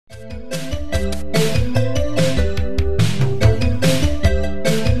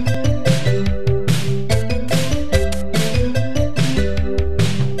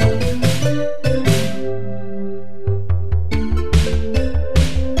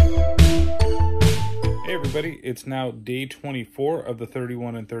It's now day 24 of the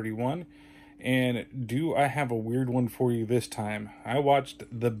 31 and 31, and do I have a weird one for you this time? I watched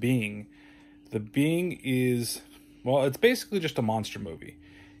The Being. The Being is, well, it's basically just a monster movie.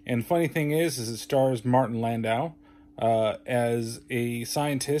 And funny thing is it stars Martin Landau as a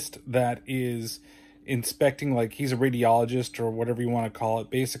scientist that is inspecting, like he's a radiologist or whatever you want to call it.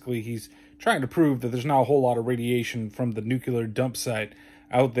 Basically, he's trying to prove that there's not a whole lot of radiation from the nuclear dump site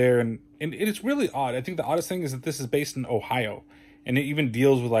out there, and it's really odd. I think the oddest thing is that this is based in Ohio, and it even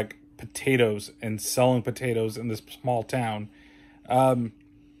deals with like potatoes and selling potatoes in this small town.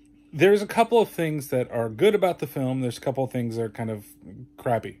 There's a couple of things that are good about the film. There's a couple of things that are kind of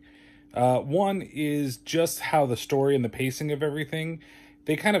crappy. One is just how the story and the pacing of everything.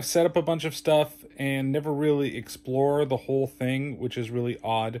 They kind of set up a bunch of stuff and never really explore the whole thing, which is really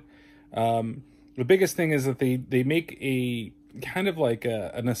odd. The biggest thing is that they make a kind of like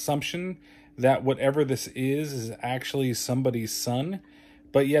an assumption that whatever this is actually somebody's son,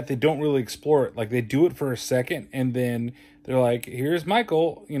 but yet they don't really explore it. Like, they do it for a second, and then they're like, here's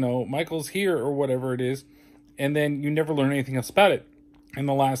Michael, Michael's here, or whatever it is, and then you never learn anything else about it. And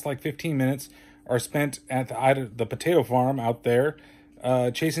the last, 15 minutes are spent at the potato farm out there,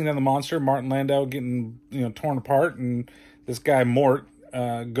 chasing down the monster, Martin Landau getting, torn apart, and this guy, Mort,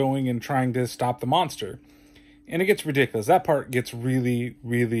 going and trying to stop the monster. And it gets ridiculous. That part gets really,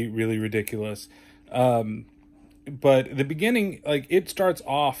 really, really ridiculous. But the beginning, it starts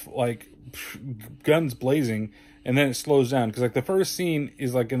off guns blazing, and then it slows down. Because the first scene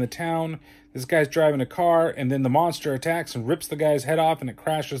is in the town. This guy's driving a car, and then the monster attacks and rips the guy's head off, and it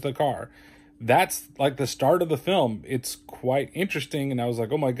crashes the car. That's the start of the film. It's quite interesting, and I was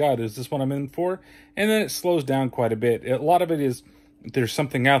like, oh my god, is this what I'm in for? And then it slows down quite a bit. A lot of it is, there's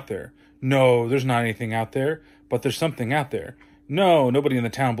something out there. No, there's not anything out there, but there's something out there. No, nobody in the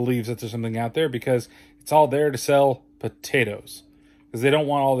town believes that there's something out there because it's all there to sell potatoes. Because they don't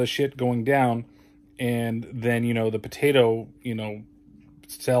want all this shit going down, and then, the potato,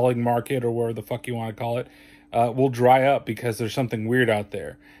 selling market, or whatever the fuck you want to call it, will dry up because there's something weird out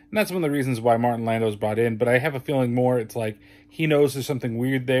there. And that's one of the reasons why Martin Landau's brought in, but I have a feeling more it's he knows there's something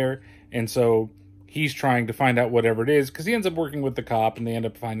weird there, and so he's trying to find out whatever it is, because he ends up working with the cop, and they end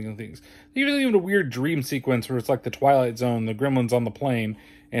up finding things. There's even a weird dream sequence where it's the Twilight Zone, the gremlins on the plane,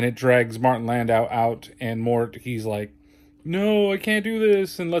 and it drags Martin Landau out, and Mort, he's like, no, I can't do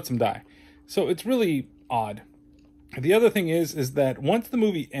this, and lets him die. So it's really odd. The other thing is that once the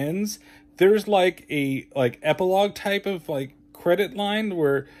movie ends, there's a epilogue type of credit line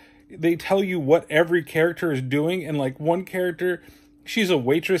where they tell you what every character is doing, and one character, she's a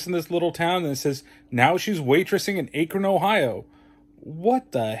waitress in this little town, and it says, now she's waitressing in Akron, Ohio.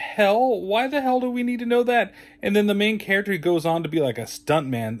 What the hell? Why the hell do we need to know that? And then the main character goes on to be a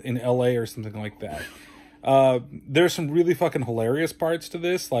stuntman in LA or something like that. There's some really fucking hilarious parts to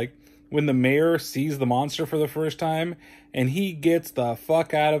this, when the mayor sees the monster for the first time, and he gets the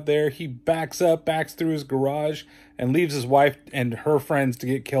fuck out of there. He backs through his garage, and leaves his wife and her friends to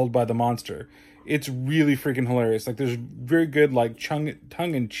get killed by the monster. It's really freaking hilarious. There's very good,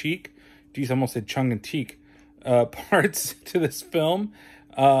 tongue-in-cheek, geez, I almost said tongue-in-cheek, parts to this film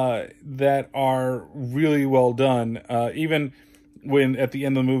that are really well done. Even when at the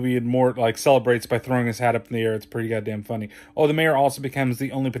end of the movie, Mort celebrates by throwing his hat up in the air. It's pretty goddamn funny. Oh, the mayor also becomes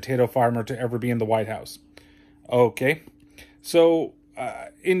the only potato farmer to ever be in the White House. Okay. So,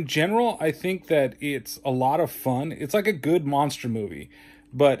 in general, I think that it's a lot of fun. It's a good monster movie,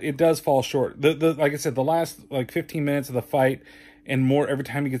 but it does fall short. Like I said, the last 15 minutes of the fight and Mort, every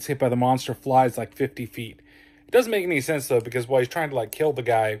time he gets hit by the monster, flies 50 feet. It doesn't make any sense, though, because while he's trying to kill the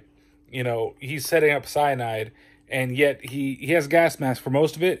guy, he's setting up cyanide, and yet he has a gas mask for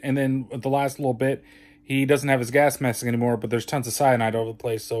most of it, and then the last little bit, he doesn't have his gas mask anymore, but there's tons of cyanide all over the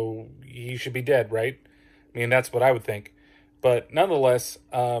place, so he should be dead, right? I mean, that's what I would think. But nonetheless,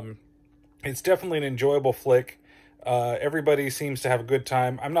 it's definitely an enjoyable flick. Everybody seems to have a good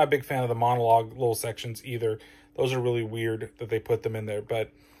time. I'm not a big fan of the monologue little sections either. Those are really weird that they put them in there,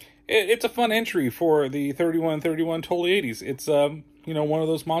 but it's a fun entry for the 31 totally 80s. It's one of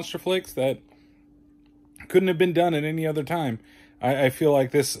those monster flicks that couldn't have been done at any other time. I feel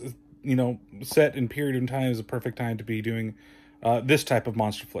like this, set in period in time is a perfect time to be doing this type of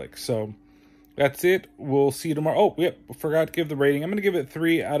monster flick. So that's it. We'll see you tomorrow. Oh, yep, forgot to give the rating. I'm going to give it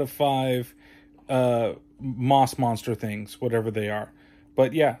 3 out of 5 moss monster things, whatever they are. But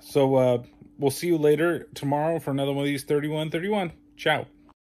But yeah, so we'll see you later tomorrow for another one of these 3131. Ciao.